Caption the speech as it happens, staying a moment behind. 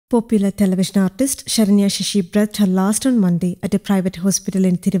Popular television artist Saranya Sasi breathed her last on Monday at a private hospital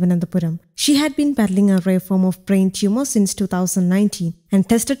in Thiruvananthapuram. She had been battling a rare form of brain tumor since 2019 and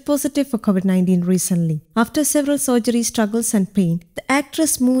tested positive for COVID-19 recently. After several surgery struggles and pain, the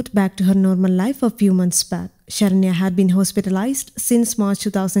actress moved back to her normal life a few months back. Saranya had been hospitalized since March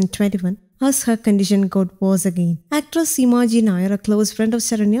 2021 as her condition got worse again. Actress Seema G Nair, a close friend of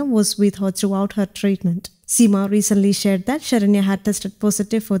Saranya, was with her throughout her treatment. Seema recently shared that Saranya had tested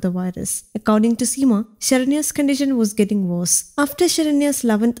positive for the virus. According to Seema, Saranya's condition was getting worse. After Saranya's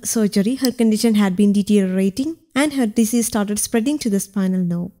 11th surgery, her condition had been deteriorating and her disease started spreading to the spinal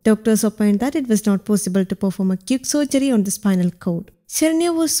nerve. Doctors opined that it was not possible to perform a quick surgery on the spinal cord.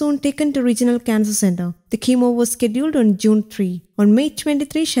 Saranya was soon taken to Regional Cancer Center. The chemo was scheduled on June 3. On May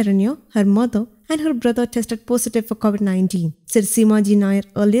 23, Saranya, her mother, and her brother tested positive for COVID-19, said Seema G Nair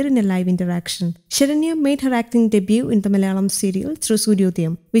earlier in a live interaction. Saranya made her acting debut in the Malayalam serial through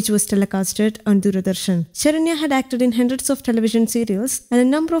Suryodayam, which was telecasted on Doordarshan. Saranya had acted in hundreds of television serials and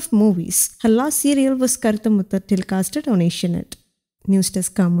a number of movies. Her last serial was Karuthamuthu, telecasted on Asianet. News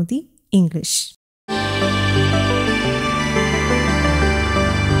Desk Kamudi, English.